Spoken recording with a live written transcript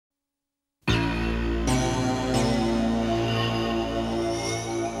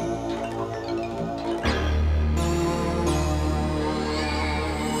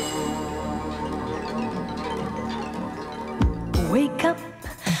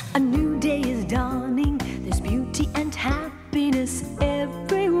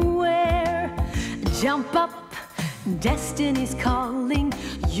Destiny's calling.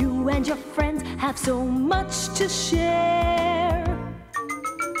 You and your friends have so much to share.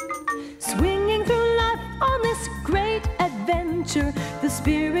 Swinging through life on this great adventure, the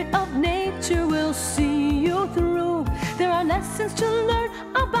spirit of nature will see you through. There are lessons to learn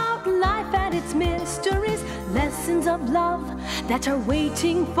about life and its mysteries, lessons of love that are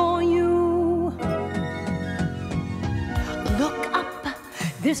waiting for you. Look up,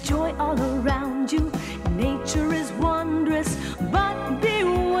 there's joy all around you. Nature is wondrous, but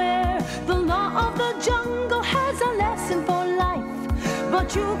beware. The law of the jungle has a lesson for life,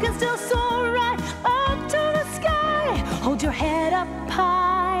 but you can still soar right up to the sky. Hold your head up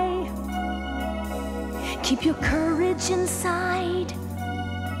high. Keep your courage inside.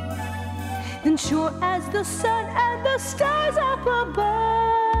 Then sure as the sun and the stars up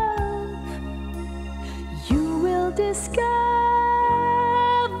above, you will discover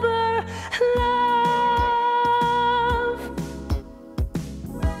love.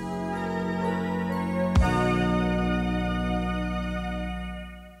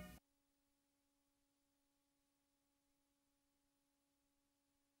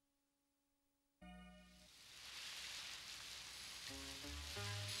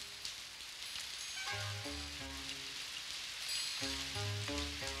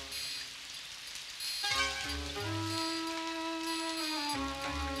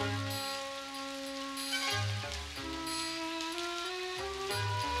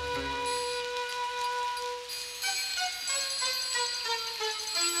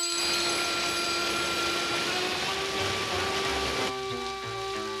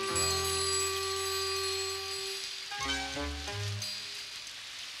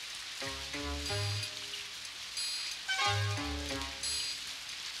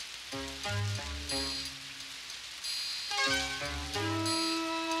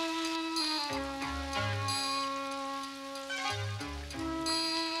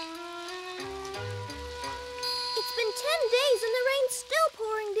 It's been 10 days and the rain's still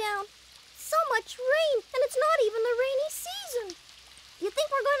pouring down. So much rain, and it's not even the rainy season. Do you think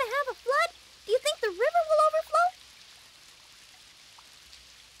we're going to have a flood? Do you think the river will overflow?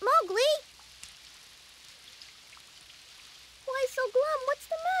 Mowgli? Why so glum? What's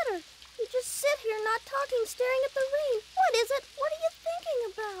the matter? You just sit here not talking, staring at the rain. What is it? What are you thinking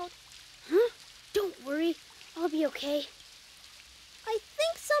about? Huh? Don't worry. I'll be okay. I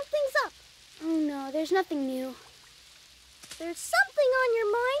think something's up. Oh no, there's nothing new. There's something on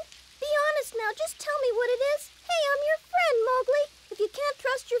your mind. Be honest now. Just tell me what it is. Hey, I'm your friend, Mowgli. If you can't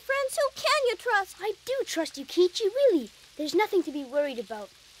trust your friends, who can you trust? I do trust you, Kichi, really. There's nothing to be worried about.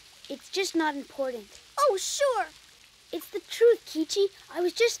 It's just not important. Oh, sure. It's the truth, Kichi. I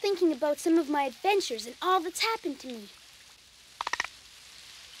was just thinking about some of my adventures and all that's happened to me.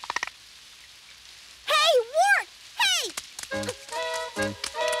 Hey, Wart! Hey!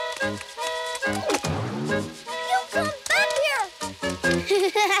 You come back here!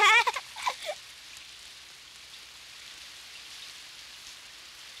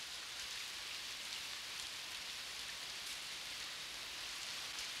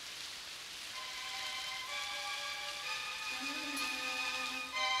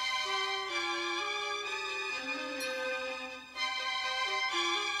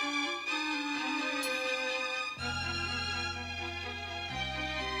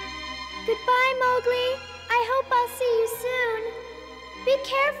 Goodbye, Mowgli. I hope I'll see you soon. Be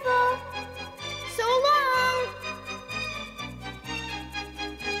careful. So long.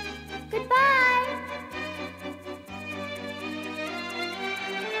 Goodbye.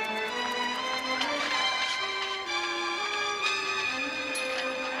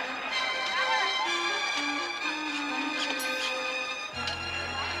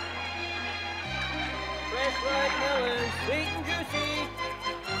 Fresh like melon, sweet and juicy.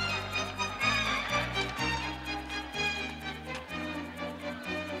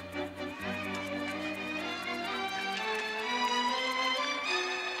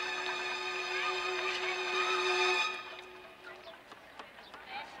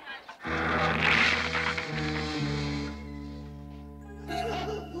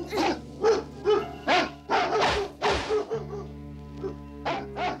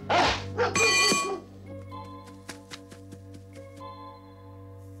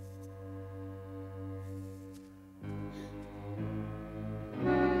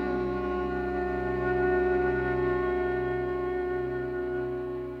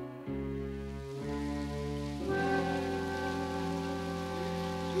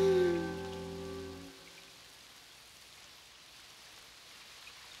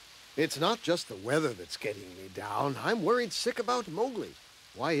 It's not just the weather that's getting me down. I'm worried sick about Mowgli.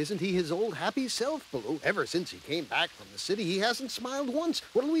 Why isn't he his old happy self, Baloo? Ever since he came back from the city, he hasn't smiled once.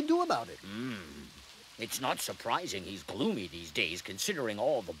 What'll we do about it? It's not surprising he's gloomy these days, considering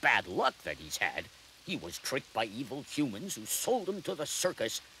all the bad luck that he's had. He was tricked by evil humans who sold him to the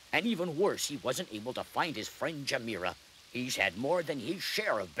circus, and even worse, he wasn't able to find his friend Jamira. He's had more than his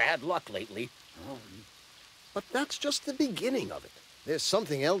share of bad luck lately. But that's just the beginning of it. There's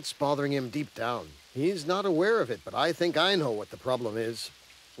something else bothering him deep down. He's not aware of it, but I think I know what the problem is.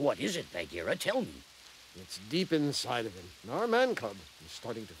 What is it, Bagheera? Tell me. It's deep inside of him. And our man cub is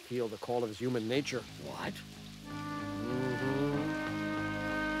starting to feel the call of his human nature. What?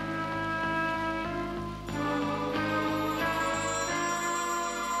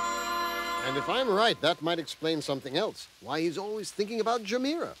 And if I'm right, that might explain something else. Why he's always thinking about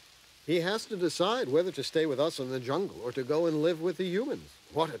Jamira. He has to decide whether to stay with us in the jungle or to go and live with the humans.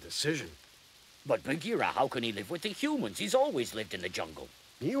 What a decision. But Bagheera, how can he live with the humans? He's always lived in the jungle.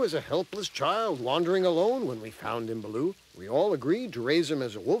 He was a helpless child wandering alone when we found him, Baloo. We all agreed to raise him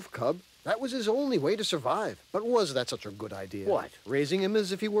as a wolf cub. That was his only way to survive. But was that such a good idea? What? Raising him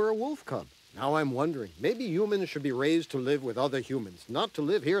as if he were a wolf cub. Now I'm wondering, maybe humans should be raised to live with other humans, not to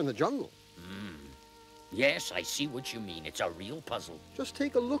live here in the jungle. Yes, I see what you mean. It's a real puzzle. Just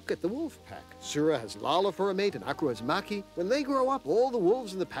take a look at the wolf pack. Surah has Lala for a mate and Akra has Maki. When they grow up, all the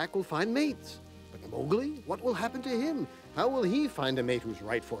wolves in the pack will find mates. But Mowgli, what will happen to him? How will he find a mate who's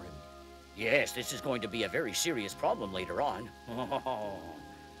right for him? Yes, this is going to be a very serious problem later on.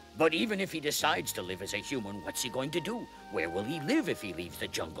 But even if he decides to live as a human, what's he going to do? Where will he live if he leaves the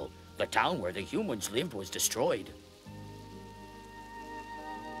jungle? The town where the humans lived was destroyed.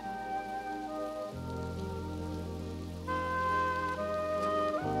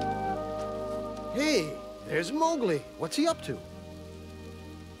 Hey, there's Mowgli. What's he up to?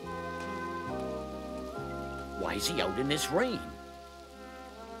 Why is he out in this rain?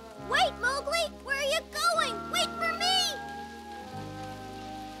 Wait, Mowgli! Where are you going? Wait for me!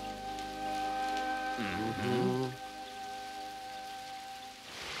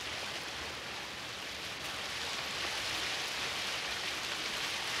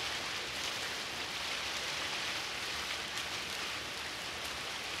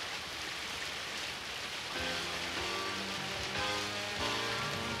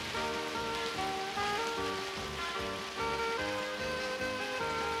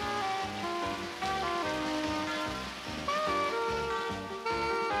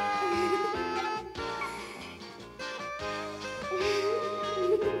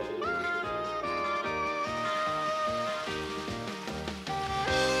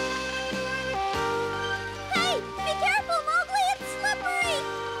 Hey! Be careful, Mowgli! It's slippery!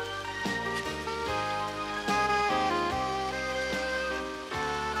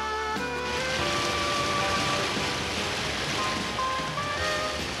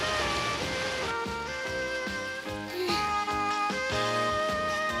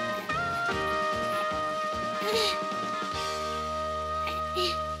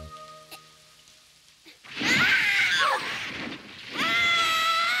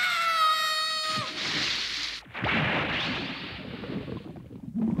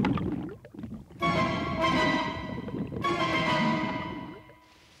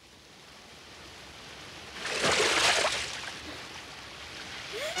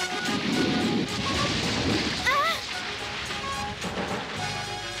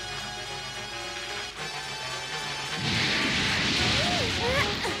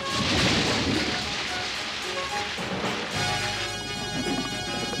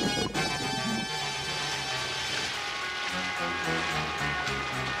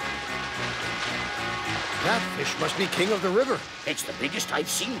 That fish must be king of the river. It's the biggest I've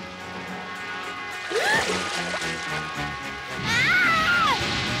seen.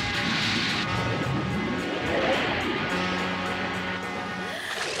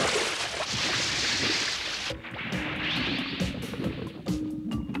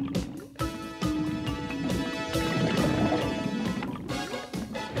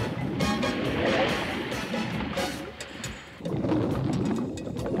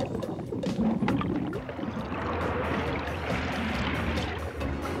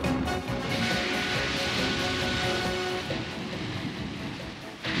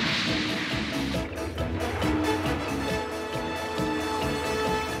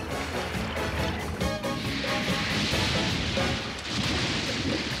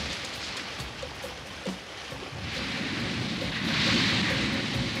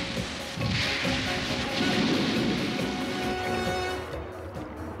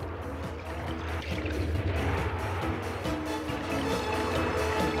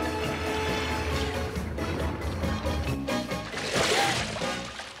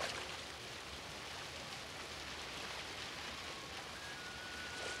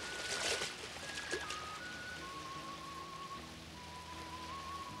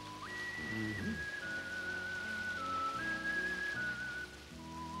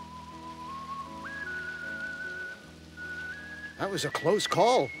 That was a close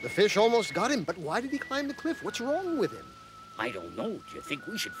call. The fish almost got him, but why did he climb the cliff? What's wrong with him? I don't know. Do you think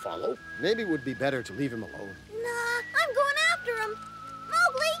we should follow? Maybe it would be better to leave him alone. Nah, I'm going after him.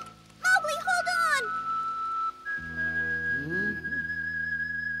 Mowgli! Mowgli, hold on!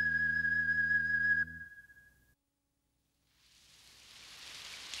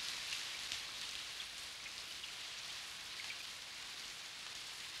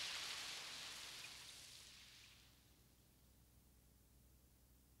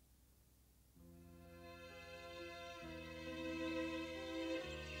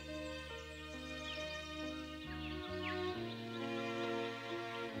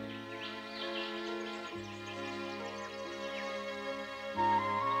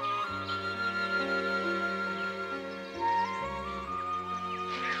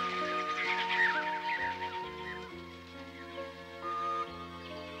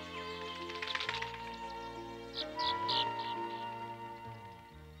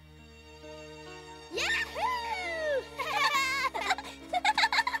 Yahoo!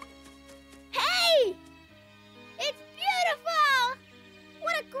 Hey! It's beautiful!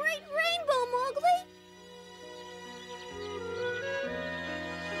 What a great rainbow, Mowgli!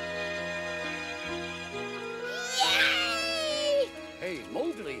 Yay! Hey,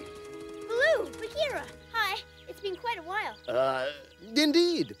 Mowgli. Baloo, Bagheera, hi. It's been quite a while.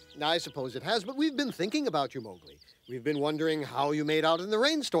 Indeed. I suppose it has, but we've been thinking about you, Mowgli. We've been wondering how you made out in the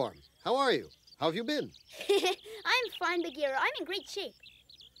rainstorm. How are you? How have you been? I'm fine, Bagheera. I'm in great shape.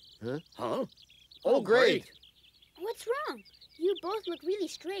 Huh? Oh, great. What's wrong? You both look really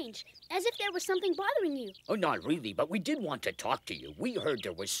strange, as if there was something bothering you. Oh, not really, but we did want to talk to you. We heard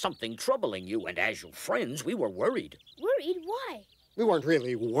there was something troubling you, and as your friends, we were worried. Worried? Why? We weren't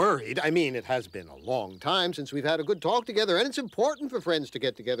really worried. I mean, it has been a long time since we've had a good talk together, and it's important for friends to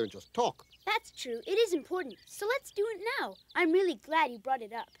get together and just talk. That's true. It is important. So let's do it now. I'm really glad you brought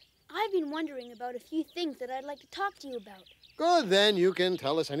it up. I've been wondering about a few things that I'd like to talk to you about. Good, then you can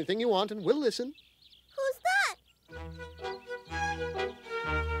tell us anything you want, and we'll listen. Who's that?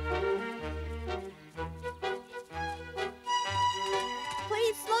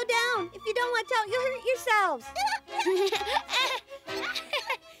 Please slow down. If you don't watch out, you'll hurt yourselves.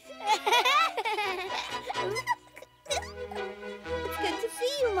 It's good to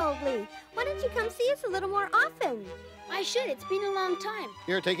see you, Mowgli. Why don't you come see us a little more often? I should. It's been a long time.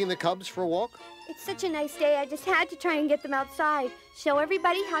 You're taking the cubs for a walk? It's such a nice day, I just had to try and get them outside. Show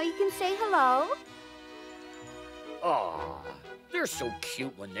everybody how you can say hello. Aw, they're so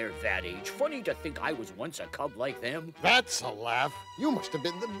cute when they're that age. Funny to think I was once a cub like them. That's a laugh. You must have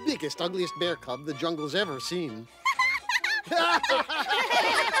been the biggest, ugliest bear cub the jungle's ever seen.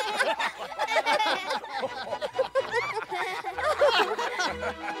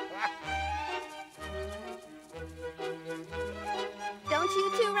 Don't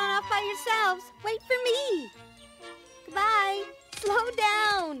you two run off by yourselves. Wait for me. Goodbye. Slow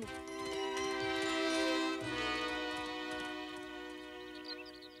down.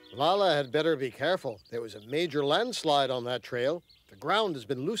 Lala had better be careful. There was a major landslide on that trail. The ground has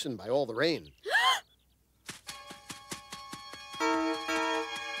been loosened by all the rain.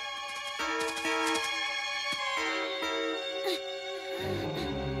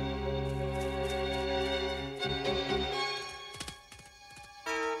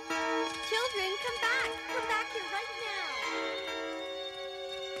 Children, come back. Come back here right now.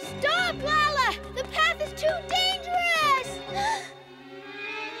 Stop, Lala! The path is too dangerous!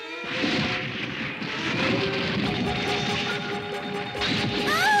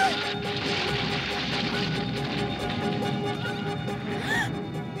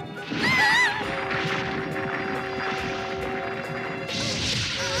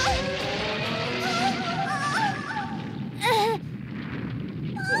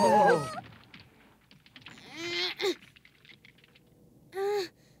 Oh.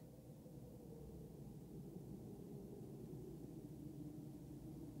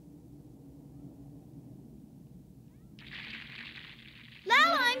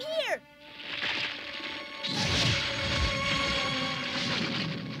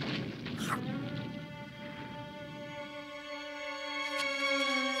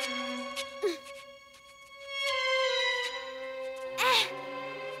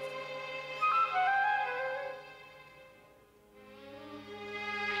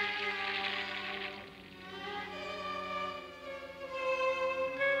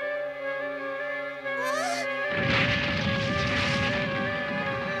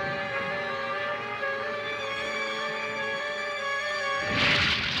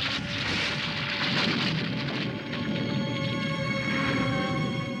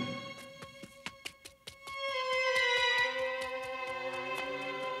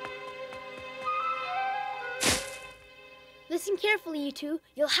 carefully, you two.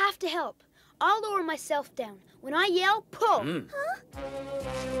 You'll have to help. I'll lower myself down. When I yell, pull.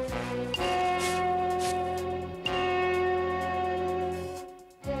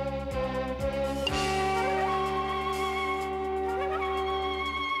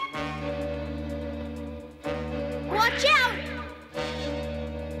 Watch out!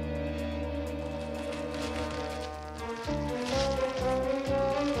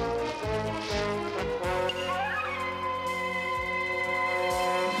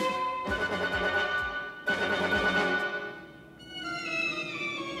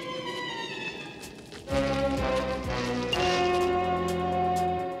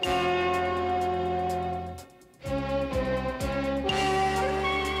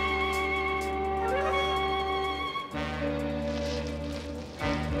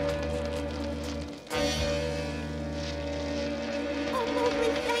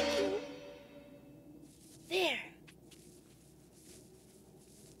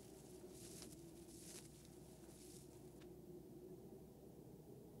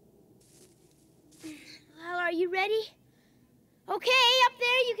 Are you ready? Okay, up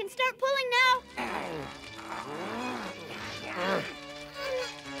there, you can start pulling now.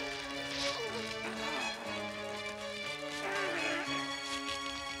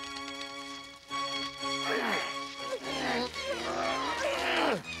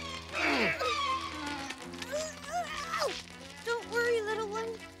 Don't worry, little one.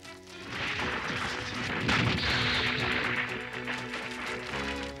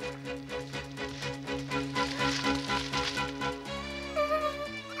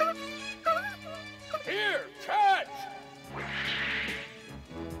 Here, catch!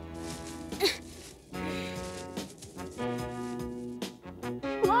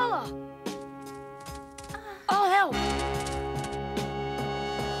 Lala! I'll help.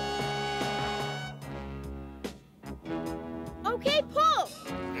 Okay, pull.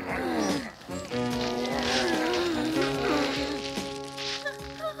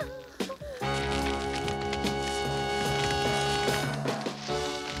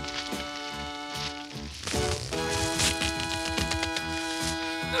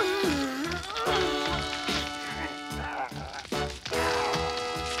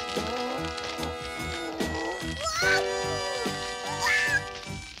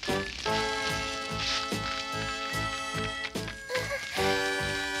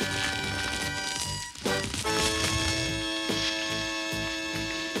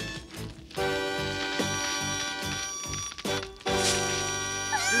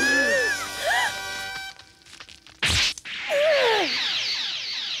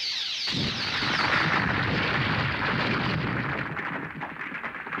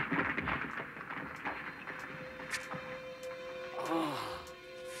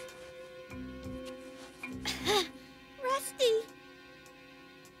 Rusty.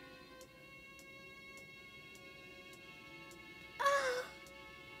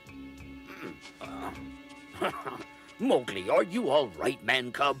 Mowgli, are you all right,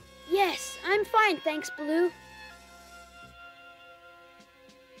 man cub? Yes, I'm fine, thanks, Blue.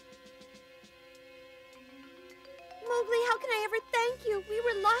 Mowgli, how can I ever thank you? We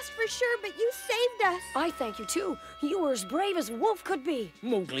were lost for sure, but you saved us. I thank you, too. You were as brave as a wolf could be.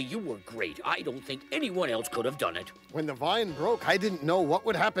 Mowgli, you were great. I don't think anyone else could have done it. When the vine broke, I didn't know what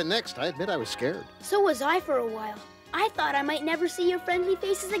would happen next. I admit I was scared. So was I for a while. I thought I might never see your friendly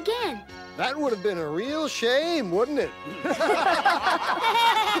faces again. That would have been a real shame, wouldn't it?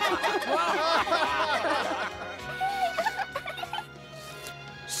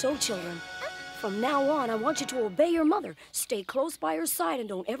 So, children, from now on, I want you to obey your mother. Stay close by her side and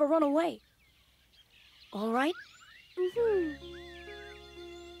don't ever run away. All right? Mm-hmm.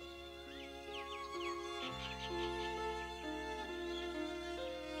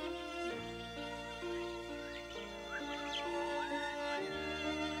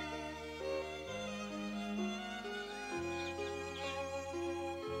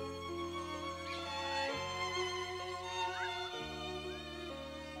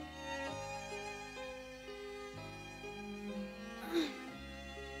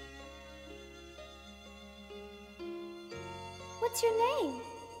 What's your name?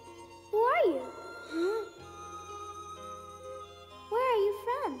 Who are you? Where are you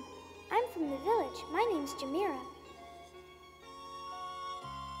from? I'm from the village. My name's Jamira.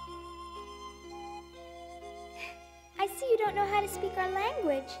 I see you don't know how to speak our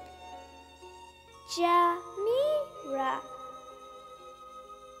language. Jamira.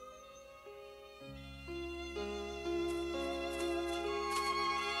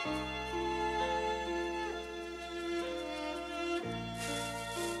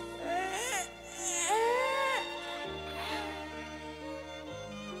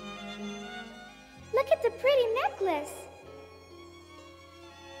 Look at the pretty necklace.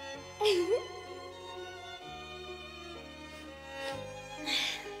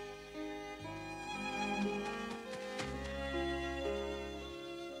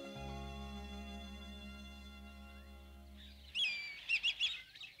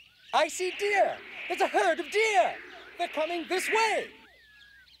 I see deer. There's a herd of deer. They're coming this way.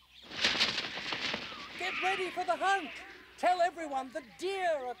 Get ready for the hunt. Tell everyone the deer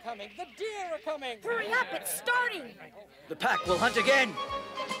are coming. The deer are coming. Hurry up, it's starting. The pack will hunt again.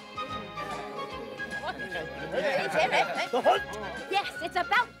 The hunt? Yes, it's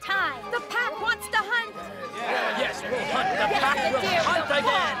about time. The pack wants to hunt. Yes, we'll hunt. The pack will hunt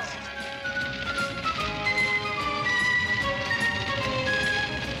again.